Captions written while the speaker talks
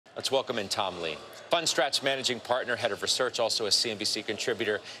Let's welcome in Tom Lee, FundStrat's managing partner, head of research, also a CNBC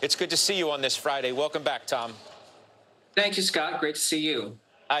contributor. It's good to see you on this Friday. Welcome back, Tom. Thank you, Scott. Great to see you.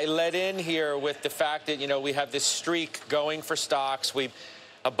 I led in here with the fact that, we have this streak going for stocks. We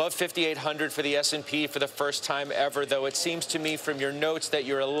above 5,800 for the S&P for the first time ever, though it seems to me from your notes that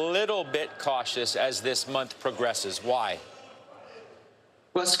you're a little bit cautious as this month progresses. Why?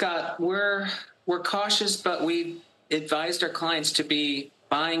 Well, Scott, we're cautious, but we advised our clients to be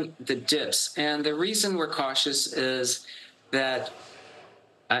buying the dips. And the reason we're cautious is that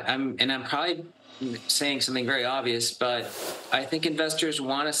I'm probably saying something very obvious, but I think investors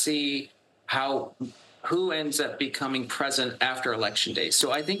want to see who ends up becoming president after election day.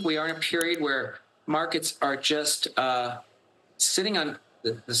 So I think we are in a period where markets are just sitting on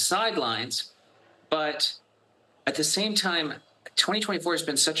the sidelines, but at the same time, 2024 has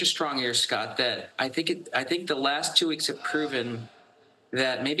been such a strong year, Scott, that I think the last 2 weeks have proven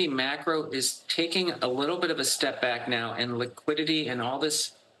that maybe macro is taking a little bit of a step back now, and liquidity and all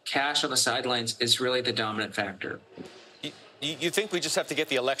this cash on the sidelines is really the dominant factor. You think we just have to get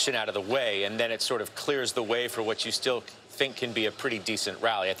the election out of the way, and then it sort of clears the way for what you still think can be a pretty decent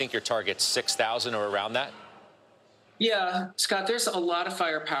rally? I think your target's 6,000 or around that. Yeah, Scott, there's a lot of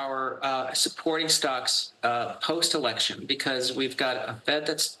firepower supporting stocks post-election because we've got a Fed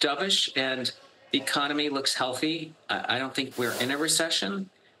that's dovish and the economy looks healthy. I don't think we're in a recession.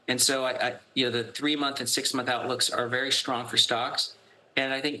 And so, the 3-month and 6-month outlooks are very strong for stocks.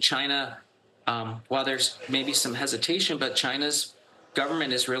 And I think China, while there's maybe some hesitation, but China's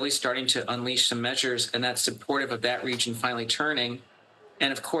government is really starting to unleash some measures, and that's supportive of that region finally turning.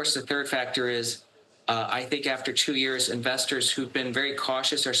 And of course, the third factor is, I think after 2 years, investors who've been very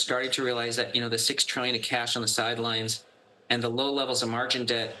cautious are starting to realize that, the $6 trillion of cash on the sidelines and the low levels of margin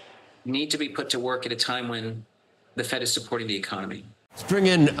debt need to be put to work at a time when the Fed is supporting the economy. Let's bring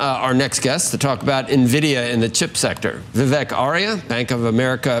in our next guest to talk about Nvidia in the chip sector. Vivek Arya, Bank of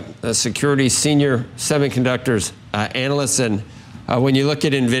America Securities Senior Semiconductors Analyst. And when you look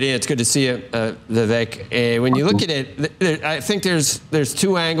at Nvidia, it's good to see you, Vivek. When you look at it, I think there's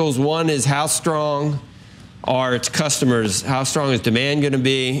two angles. One is how strong are its customers? How strong is demand going to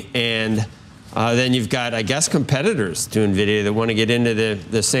be? And then you've got, I guess, competitors to Nvidia that want to get into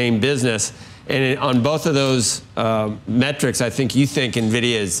the same business. And on both of those metrics, I think you think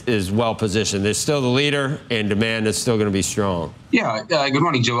Nvidia is well positioned. They're still the leader, and demand is still going to be strong. Yeah, good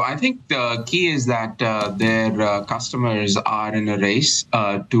morning, Joe. I think the key is that their customers are in a race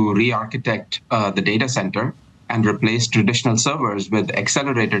to re-architect the data center and replace traditional servers with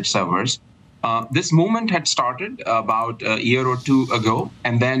accelerated servers. This movement had started about a year or two ago,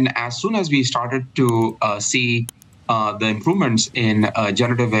 and then as soon as we started to see the improvements in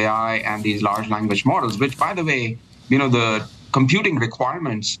generative AI and these large language models, which, by the way, the computing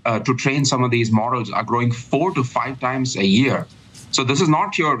requirements to train some of these models are growing 4 to 5 times a year. So this is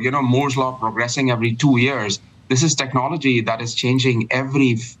not your, Moore's law progressing every 2 years. This is technology that is changing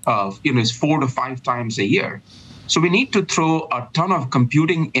every, 4 to 5 times a year. So we need to throw a ton of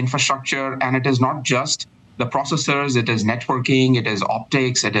computing infrastructure, and it is not just the processors, it is networking, it is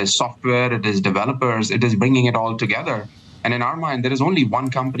optics, it is software, it is developers, it is bringing it all together. And in our mind, there is only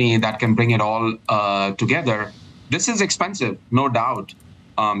one company that can bring it all together. This is expensive, no doubt.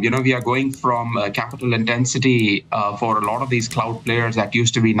 We are going from capital intensity for a lot of these cloud players that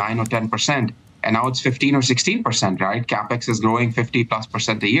used to be 9 or 10%, and now it's 15 or 16%, right? CapEx is growing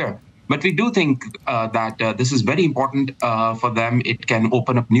 50+% a year. But we do think that this is very important for them. It can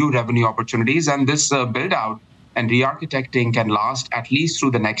open up new revenue opportunities, and this build-out and re-architecting can last at least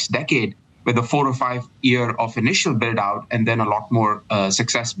through the next decade with a 4 or 5 year of initial build-out and then a lot more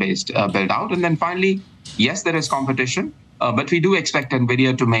success-based build-out. And then finally, yes, there is competition, but we do expect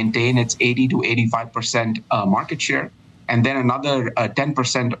NVIDIA to maintain its 80 to 85% market share, and then another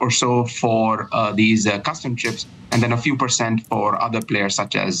 10% or so for these custom chips, and then a few percent for other players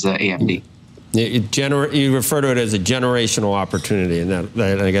such as AMD. You refer to it as a generational opportunity, and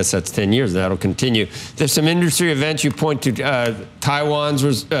that I guess that's 10 years. That'll continue. There's some industry events you point to. Taiwan's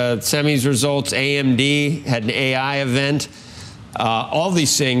semis results. AMD had an AI event. All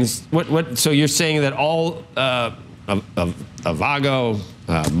these things. So you're saying that all Avago,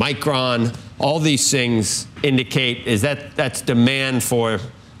 Micron, all these things indicate that's demand for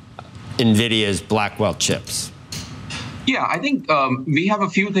NVIDIA's Blackwell chips? Yeah, I think we have a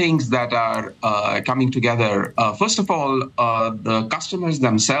few things that are coming together. First of all, the customers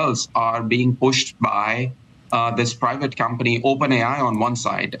themselves are being pushed by this private company, OpenAI, on one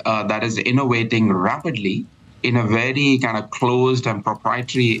side, that is innovating rapidly in a very kind of closed and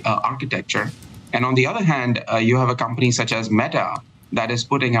proprietary architecture. And on the other hand, you have a company such as Meta, that is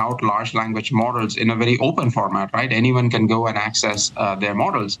putting out large language models in a very open format, right? Anyone can go and access their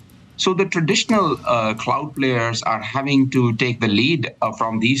models. So the traditional cloud players are having to take the lead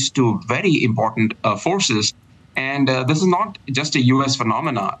from these two very important forces. And this is not just a US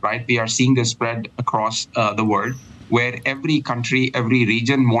phenomena, right? We are seeing this spread across the world, where every country, every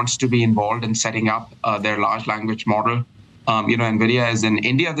region wants to be involved in setting up their large language model. NVIDIA is in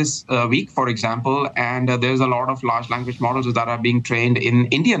India this week, for example, and there's a lot of large language models that are being trained in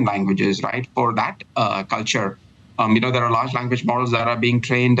Indian languages, right, for that culture. There are large language models that are being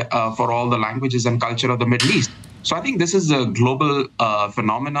trained for all the languages and culture of the Middle East. So I think this is a global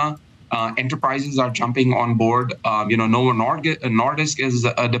phenomena. Enterprises are jumping on board. Novo Nordisk is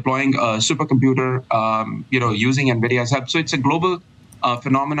deploying a supercomputer, using NVIDIA's help. So it's a global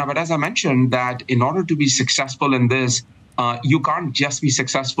phenomena. But as I mentioned, that in order to be successful in this, you can't just be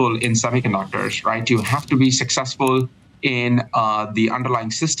successful in semiconductors, right? You have to be successful in the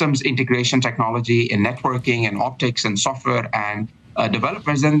underlying systems integration technology, in networking and optics and software and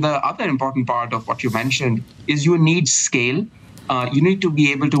developers. And the other important part of what you mentioned is you need scale. You need to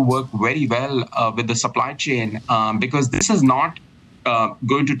be able to work very well with the supply chain, because this is not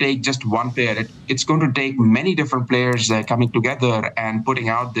going to take just one player. It's going to take many different players coming together and putting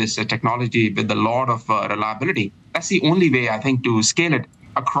out this technology with a lot of reliability. That's the only way, I think, to scale it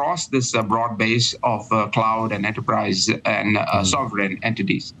across this broad base of cloud and enterprise and sovereign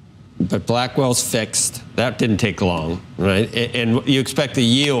entities. But Blackwell's fixed. That didn't take long, right? And you expect the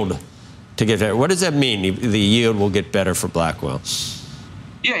yield to get better. What does that mean? The yield will get better for Blackwell?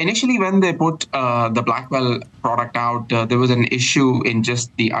 Yeah, initially when they put the Blackwell product out, there was an issue in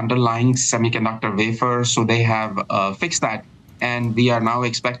just the underlying semiconductor wafer. So they have fixed that. And we are now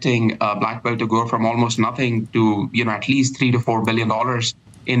expecting Blackwell to go from almost nothing to, at least $3 to $4 billion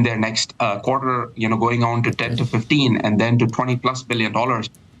in their next quarter, going on to 10 to 15 and then to 20 plus $billion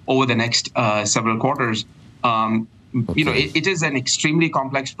over the next several quarters. It is an extremely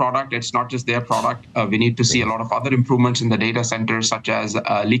complex product. It's not just their product. We need to see a lot of other improvements in the data centers, such as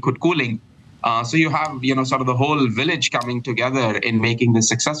liquid cooling. So you have, sort of the whole village coming together in making this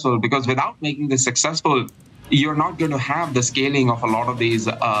successful, because without making this successful, you're not going to have the scaling of a lot of these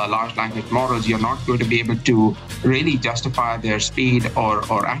large language models. You're not going to be able to really justify their speed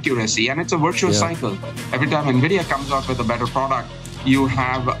or accuracy. And it's a virtuous cycle. Every time NVIDIA comes out with a better product, you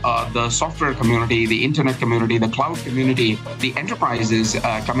have the software community, the internet community, the cloud community, the enterprises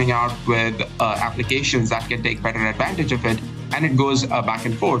coming out with applications that can take better advantage of it. And it goes back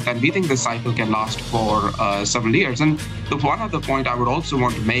and forth. And we think the cycle can last for several years. And the one other point I would also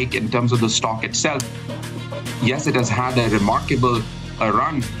want to make in terms of the stock itself, yes, it has had a remarkable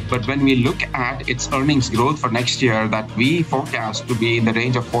run, but when we look at its earnings growth for next year that we forecast to be in the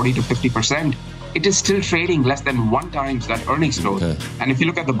range of 40 to 50%, it is still trading less than 1 times that earnings growth. Okay. And if you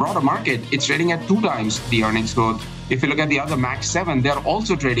look at the broader market, it's trading at 2 times the earnings growth. If you look at the other Max 7, they're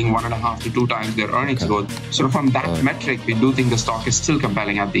also trading 1.5 to 2 times their earnings growth. So from that metric, we do think the stock is still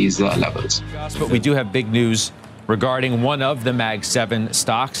compelling at these levels. But we do have big news regarding one of the Mag 7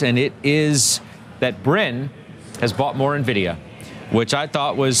 stocks, and it is that Brin has bought more Nvidia, which I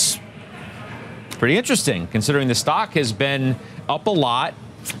thought was pretty interesting, considering the stock has been up a lot.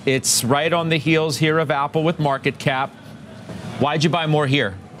 It's right on the heels here of Apple with market cap. Why'd you buy more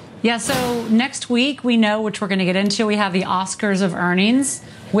here? Yeah, so next week, we know, which we're going to get into, we have the Oscars of earnings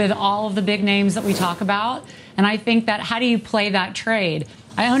with all of the big names that we talk about. And I think that, how do you play that trade?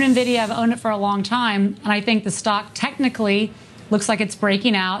 I own Nvidia, I've owned it for a long time, and I think the stock technically looks like it's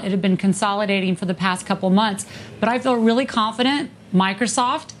breaking out. It had been consolidating for the past couple months, but I feel really confident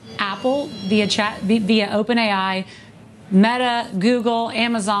Microsoft, Apple, via OpenAI, Meta, Google,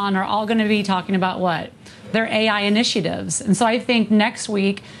 Amazon are all going to be talking about what? Their AI initiatives. And so I think next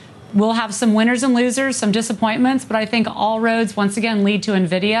week we'll have some winners and losers, some disappointments, but I think all roads once again lead to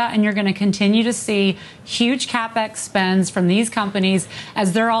Nvidia, and you're going to continue to see huge CapEx spends from these companies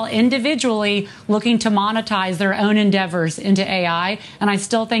as they're all individually looking to monetize their own endeavors into AI. And I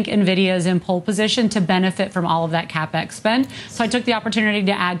still think Nvidia is in pole position to benefit from all of that CapEx spend. So I took the opportunity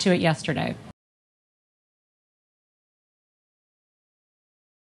to add to it yesterday.